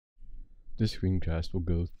This screencast will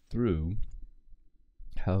go through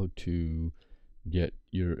how to get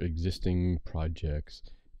your existing projects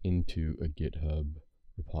into a GitHub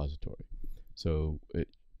repository. So it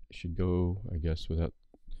should go, I guess, without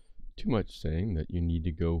too much saying that you need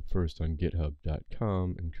to go first on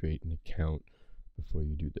github.com and create an account before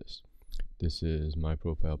you do this. This is my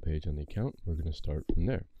profile page on the account. We're going to start from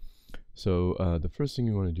there. So the first thing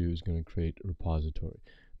you want to do is going to create a repository.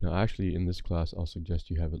 Now actually in this class I'll suggest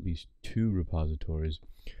you have at least 2 repositories.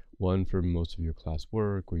 One for most of your class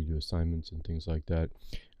work where you do assignments and things like that,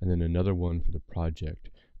 and then another one for the project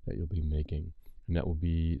that you'll be making. And that will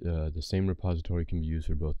be the same repository can be used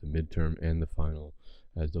for both the midterm and the final,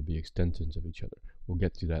 as they'll be extensions of each other. We'll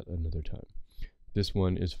get to that another time. This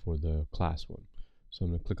one is for the class one. So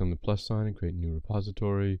I'm going to click on the plus sign and create a new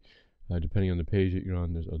repository. Depending on the page that you're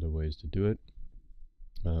on, there's other ways to do it.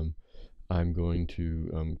 I'm going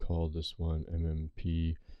to call this one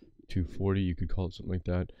MMP 240. You could call it something like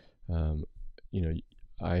that. You know,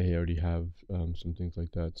 I already have some things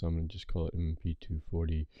like that, so I'm going to just call it MMP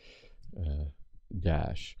 240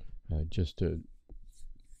 dash just to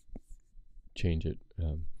change it.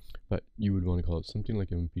 But you would want to call it something like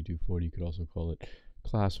MMP 240. You could also call it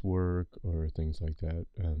classwork or things like that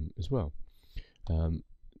as well.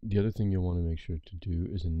 The other thing you'll want to make sure to do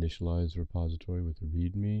is initialize the repository with a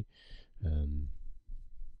README.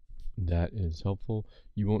 That is helpful.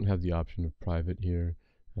 You won't have the option of private here.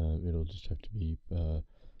 It'll just have to be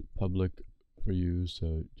public for you,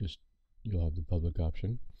 so just you'll have the public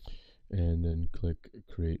option. And then click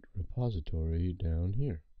Create Repository down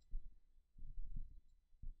here.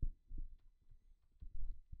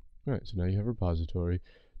 Alright, so now you have a repository.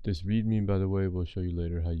 This README, by the way, will show you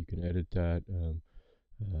later how you can edit that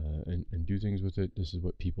and do things with it. This is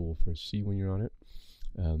what people will first see when you're on it.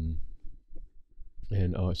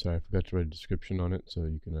 And oh, sorry, I forgot to write a description on it, so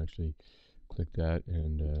you can actually click that,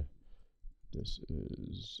 and this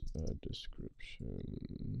is a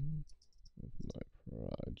description of my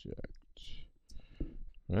project.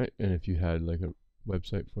 Alright, and if you had like a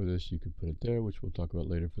website for this, you could put it there, which we'll talk about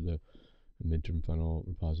later for the midterm final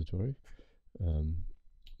repository.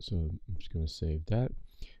 So I'm just going to save that.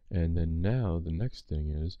 And then now the next thing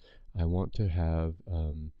is I want to have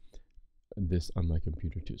this on my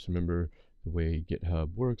computer too. So remember, the way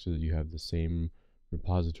GitHub works is you have the same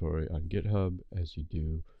repository on GitHub as you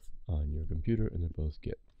do on your computer, and they're both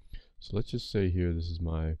Git. So let's just say here this is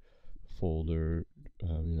my folder.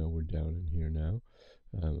 You know, we're down in here now.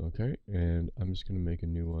 Okay, and I'm just going to make a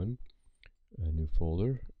new one, a new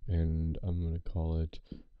folder, and I'm going to call it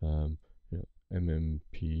you know,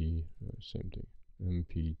 MMP, same thing,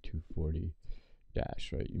 MMP 240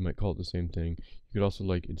 dash, right? You might call it the same thing. You could also,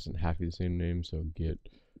 like, it doesn't have to be the same name, so Git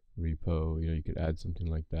repo, you know, you could add something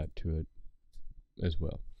like that to it as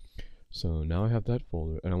well. So now I have that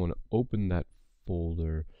folder, and I want to open that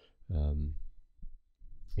folder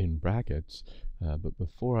in brackets, but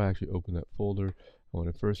before I actually open that folder, I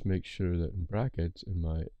want to first make sure that in brackets, in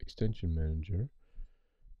my extension manager,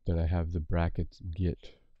 that I have the Brackets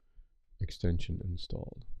Git extension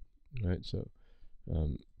installed, right? So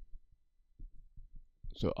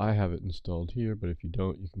so I have it installed here, but if you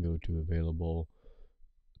don't, you can go to available,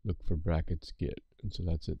 look for Brackets Git, and so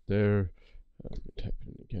that's it there. Type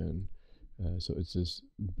it in again. So it's this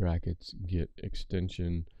Brackets Git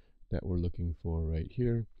extension that we're looking for right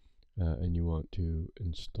here, and you want to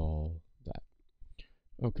install that.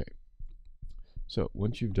 Okay, so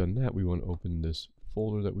once you've done that, we want to open this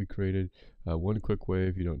folder that we created. One quick way,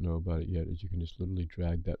 if you don't know about it yet, is you can just literally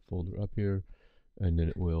drag that folder up here, and then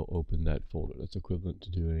it will open that folder. That's equivalent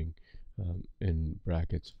to doing in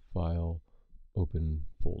brackets file open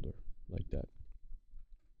folder, like that.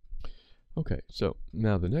 Okay, so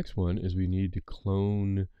now the next one is we need to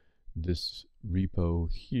clone this repo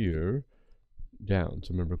here down.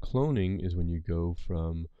 So remember, cloning is when you go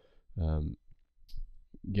from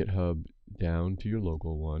GitHub down to your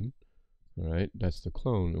local one. Alright, that's the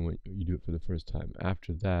clone, and when you do it for the first time.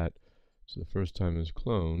 After that, so the first time is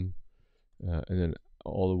clone, and then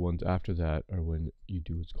all the ones after that are when you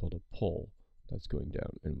do what's called a pull. That's going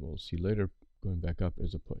down, and we'll see later, going back up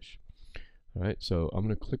is a push. Alright, so I'm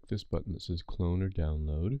going to click this button that says clone or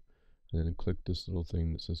download, and then click this little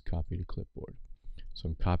thing that says copy to clipboard. So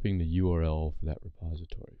I'm copying the URL for that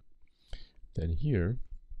repository. Then here,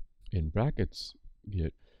 in brackets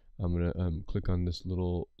Git, I'm going to click on this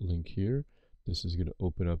little link here. This is going to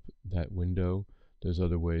open up that window. There's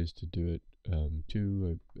other ways to do it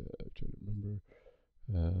too. I'm trying to remember.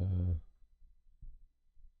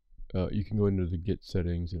 You can go into the Git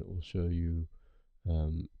settings and it will show you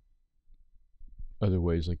other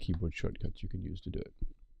ways like keyboard shortcuts you can use to do it.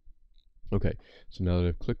 Okay, so now that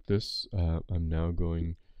I've clicked this, I'm now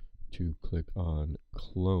going to click on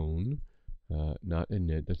clone, not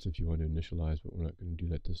init. That's if you want to initialize, but we're not going to do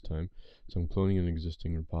that this time. So I'm cloning an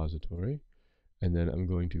existing repository, and then I'm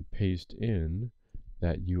going to paste in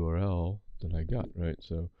that URL that I got, right?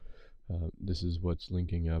 So this is what's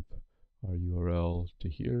linking up our URL to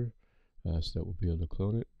here, so that we'll be able to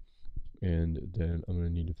clone it. And then I'm going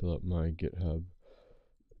to need to fill out my GitHub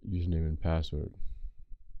username and password.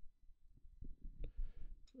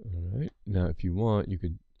 Alright, now if you want, you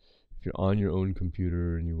could, if you're on your own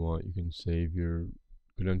computer and you want, you can save your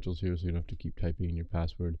credentials here so you don't have to keep typing in your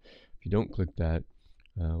password. If you don't click that,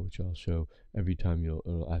 which I'll show, every time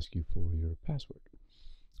it'll ask you for your password.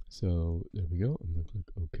 So there we go. I'm going to click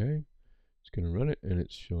OK. It's going to run it, and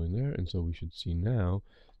it's showing there. And so we should see now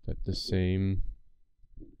that the same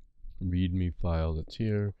README file that's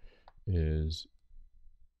here is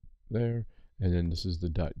there. And then this is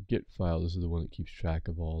the .git file. This is the one that keeps track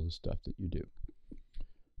of all the stuff that you do.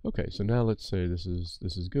 Okay, so now let's say this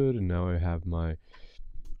is good, and now I have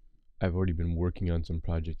I've already been working on some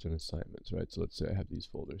projects and assignments, right? So let's say I have these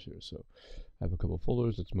folders here. So I have a couple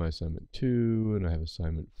folders. That's my assignment 2, and I have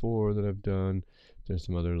assignment 4 that I've done. There's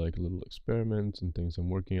some other like little experiments and things I'm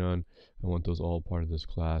working on. I want those all part of this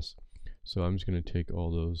class. So I'm just going to take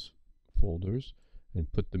all those folders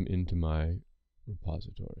and put them into my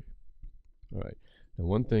repository. All right. Now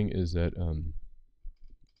one thing is that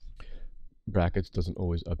Brackets doesn't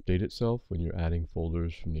always update itself when you're adding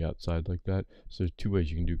folders from the outside like that. So there's two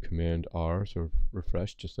ways. You can do Command R, sort of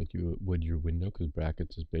refresh, just like you would your window, because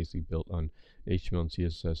Brackets is basically built on HTML and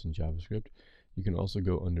CSS and JavaScript. You can also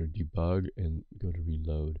go under Debug and go to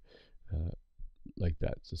Reload, like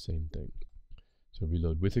that. It's the same thing. So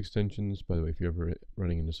reload with extensions. By the way, if you're ever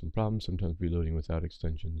running into some problems, sometimes reloading without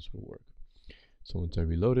extensions will work. So once I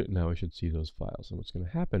reload it, now I should see those files. And what's going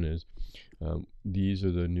to happen is these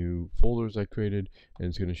are the new folders I created, and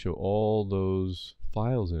it's going to show all those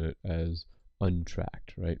files in it as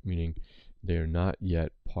untracked, right? Meaning they're not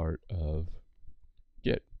yet part of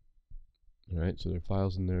Git. All right, so there are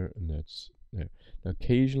files in there, and that's there. Now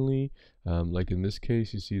occasionally, like in this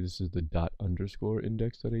case, you see this is the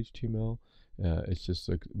 ._index.html. It's just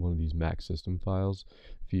like one of these Mac system files.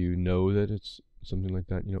 If you know that it's something like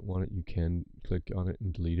that, you don't want it, you can click on it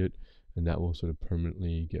and delete it, and that will sort of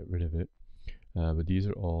permanently get rid of it. But these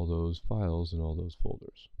are all those files and all those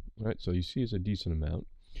folders. All right, so you see it's a decent amount.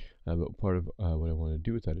 But part of what I want to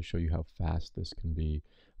do with that is show you how fast this can be,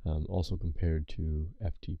 also compared to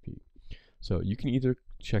FTP. So you can either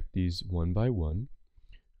check these one by one,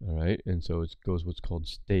 all right, and so it goes what's called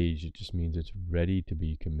staged. It just means it's ready to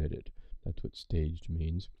be committed. That's what staged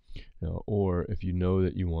means. Or if you know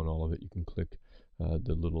that you want all of it, you can click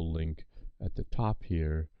the little link at the top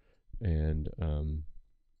here, and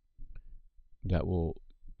that will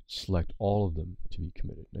select all of them to be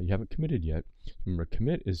committed. Now you haven't committed yet. Remember,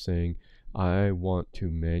 commit is saying I want to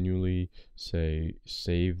manually say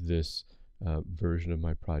save this version of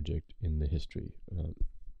my project in the history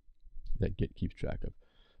that Git keeps track of.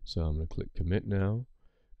 So I'm going to click commit now,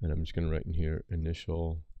 and I'm just going to write in here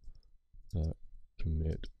initial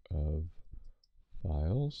commit of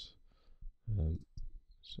files,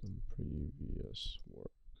 some previous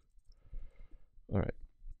work. All right.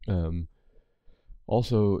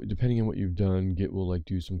 Also, depending on what you've done, Git will like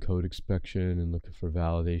do some code inspection and look for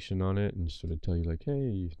validation on it, and just sort of tell you like,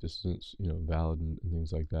 hey, this isn't valid and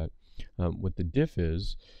things like that. What the diff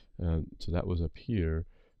is, so that was up here.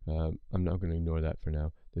 I'm not going to ignore that for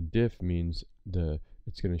now. The diff means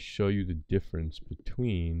it's going to show you the difference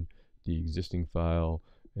between the existing file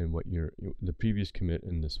and what the previous commit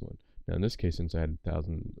and this one. Now in this case, since I had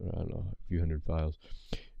 1,000, or I don't know, a few hundred files,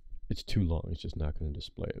 it's too long. It's just not going to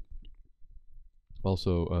display it.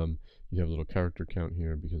 Also, you have a little character count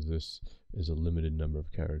here because this is a limited number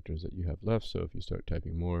of characters that you have left. So if you start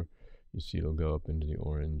typing more, you see it'll go up into the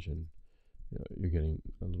orange, and you're getting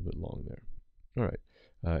a little bit long there. All right.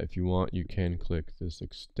 If you want, you can click this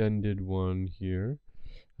extended one here,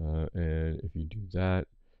 and if you do that,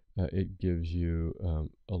 it gives you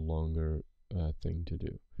a longer thing to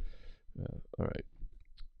do. All right.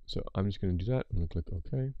 So I'm just going to do that. I'm going to click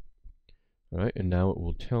OK. All right, and now it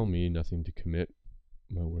will tell me nothing to commit.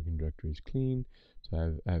 My working directory is clean,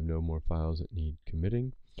 so I have no more files that need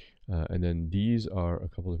committing. And then these are a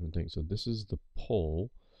couple different things. So this is the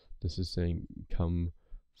pull. This is saying come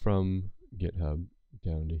from GitHub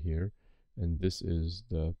down to here, and this is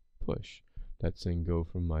the push. That's saying go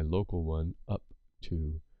from my local one up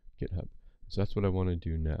to GitHub. So that's what I want to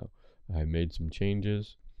do now. I made some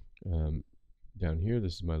changes down here.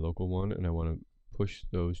 This is my local one, and I want to push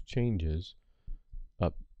those changes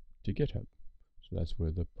up to GitHub. So that's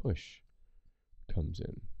where the push comes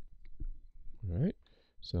in. All right,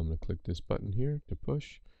 so I'm going to click this button here to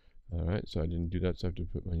push. All right, so I didn't do that, so I have to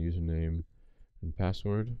put my username and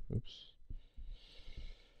password. Oops.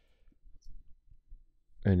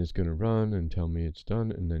 And it's going to run and tell me it's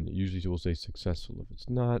done, and then usually it will say successful. If it's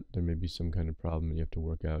not, there may be some kind of problem that you have to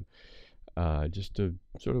work out. Just to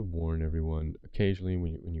sort of warn everyone, occasionally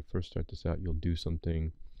when you first start this out, you'll do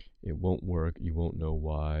something, it won't work, you won't know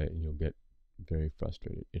why, and you'll get very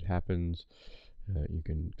frustrated. It happens. You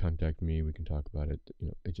can contact me, we can talk about it. You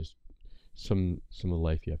know, it just some of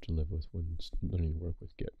life you have to live with when learning to work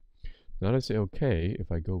with Git. Now I say okay,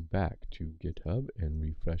 if I go back to GitHub and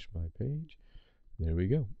refresh my page, there we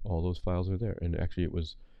go. All those files are there, and actually it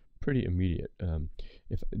was pretty immediate.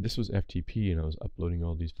 If this was FTP and I was uploading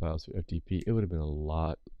all these files to FTP, it would have been a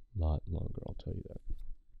lot longer, I'll tell you that.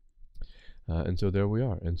 And so there we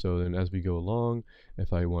are. And so then as we go along,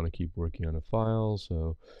 if I want to keep working on a file,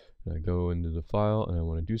 so I go into the file and I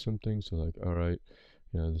want to do something, so like, all right,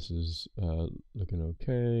 you know, this is looking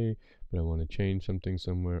okay, but I want to change something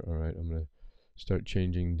somewhere. All right, I'm going to start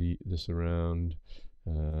changing this around.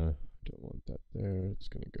 Don't want that there, it's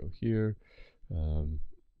going to go here.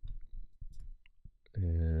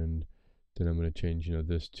 And then I'm going to change, you know,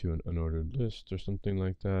 this to an unordered list or something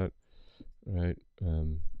like that, right?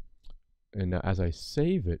 And now as I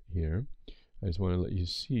save it here, I just want to let you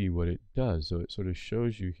see what it does. So it sort of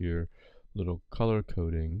shows you here little color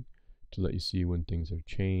coding to let you see when things are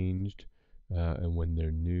changed and when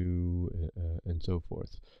they're new and so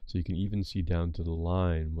forth. So you can even see down to the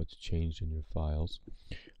line what's changed in your files.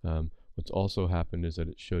 What's also happened is that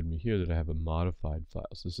it showed me here that I have a modified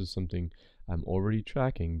file. So this is something I'm already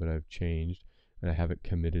tracking, but I've changed, and I haven't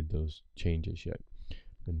committed those changes yet.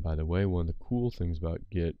 And by the way, one of the cool things about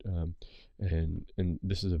Git, and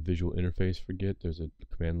this is a visual interface for Git, there's a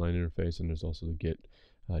command line interface, and there's also the Git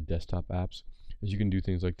desktop apps, is you can do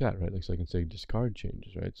things like that, right? Like, so I can say discard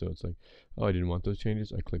changes, right? So it's like, oh, I didn't want those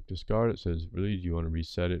changes. I click discard. It says, really, do you want to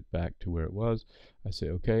reset it back to where it was? I say,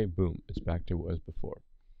 okay, boom, it's back to what it was before.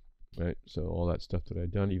 Right, so all that stuff that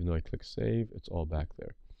I've done, even though I click save, it's all back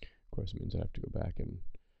there. Of course, it means I have to go back and,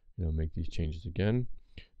 you know, make these changes again.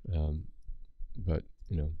 But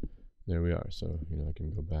you know, there we are. So you know, I can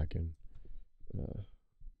go back and,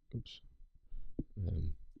 oops, there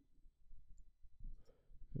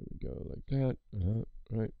we go, like that.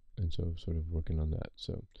 Right, and so sort of working on that.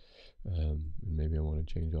 So, and maybe I want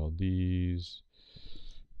to change all these.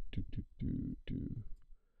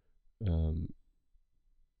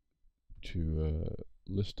 To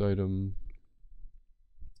list item,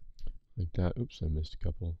 like that. Oops, I missed a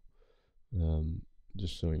couple.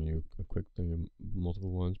 Just showing you a quick thing of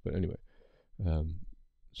multiple ones, but anyway.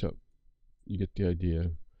 So you get the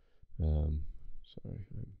idea. Sorry,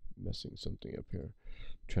 I'm messing something up here.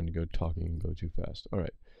 I'm trying to go talking and go too fast. All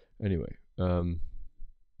right. Anyway,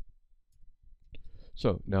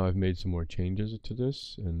 so now I've made some more changes to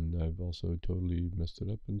this, and I've also totally messed it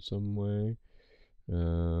up in some way.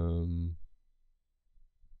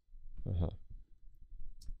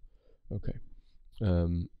 Okay.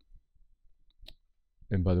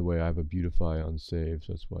 And by the way, I have a beautify on save,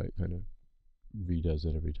 so that's why it kind of redoes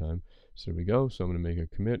it every time. So there we go. So I'm going to make a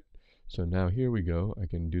commit. So now here we go. I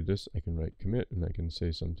can do this. I can write commit, and I can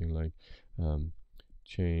say something like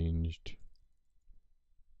changed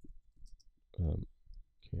candidate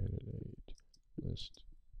list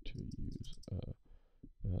to use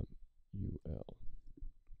UL.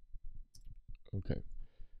 Okay.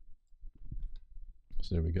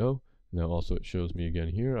 So there we go. Now also it shows me again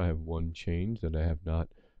here, I have one change that I have not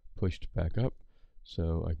pushed back up.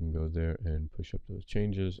 So I can go there and push up those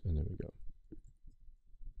changes, and there we go.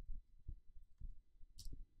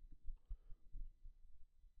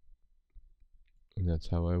 And that's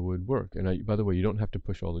how I would work. And by the way, you don't have to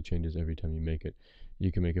push all the changes every time you make it.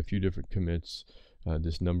 You can make a few different commits.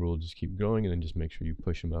 This number will just keep growing, and then just make sure you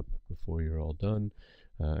push them up before you're all done.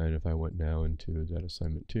 And if I went now into that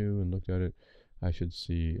assignment 2 and looked at it, I should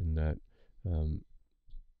see in that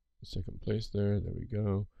second place there we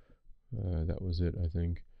go. That was it, I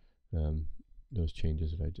think, those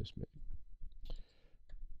changes that I just made.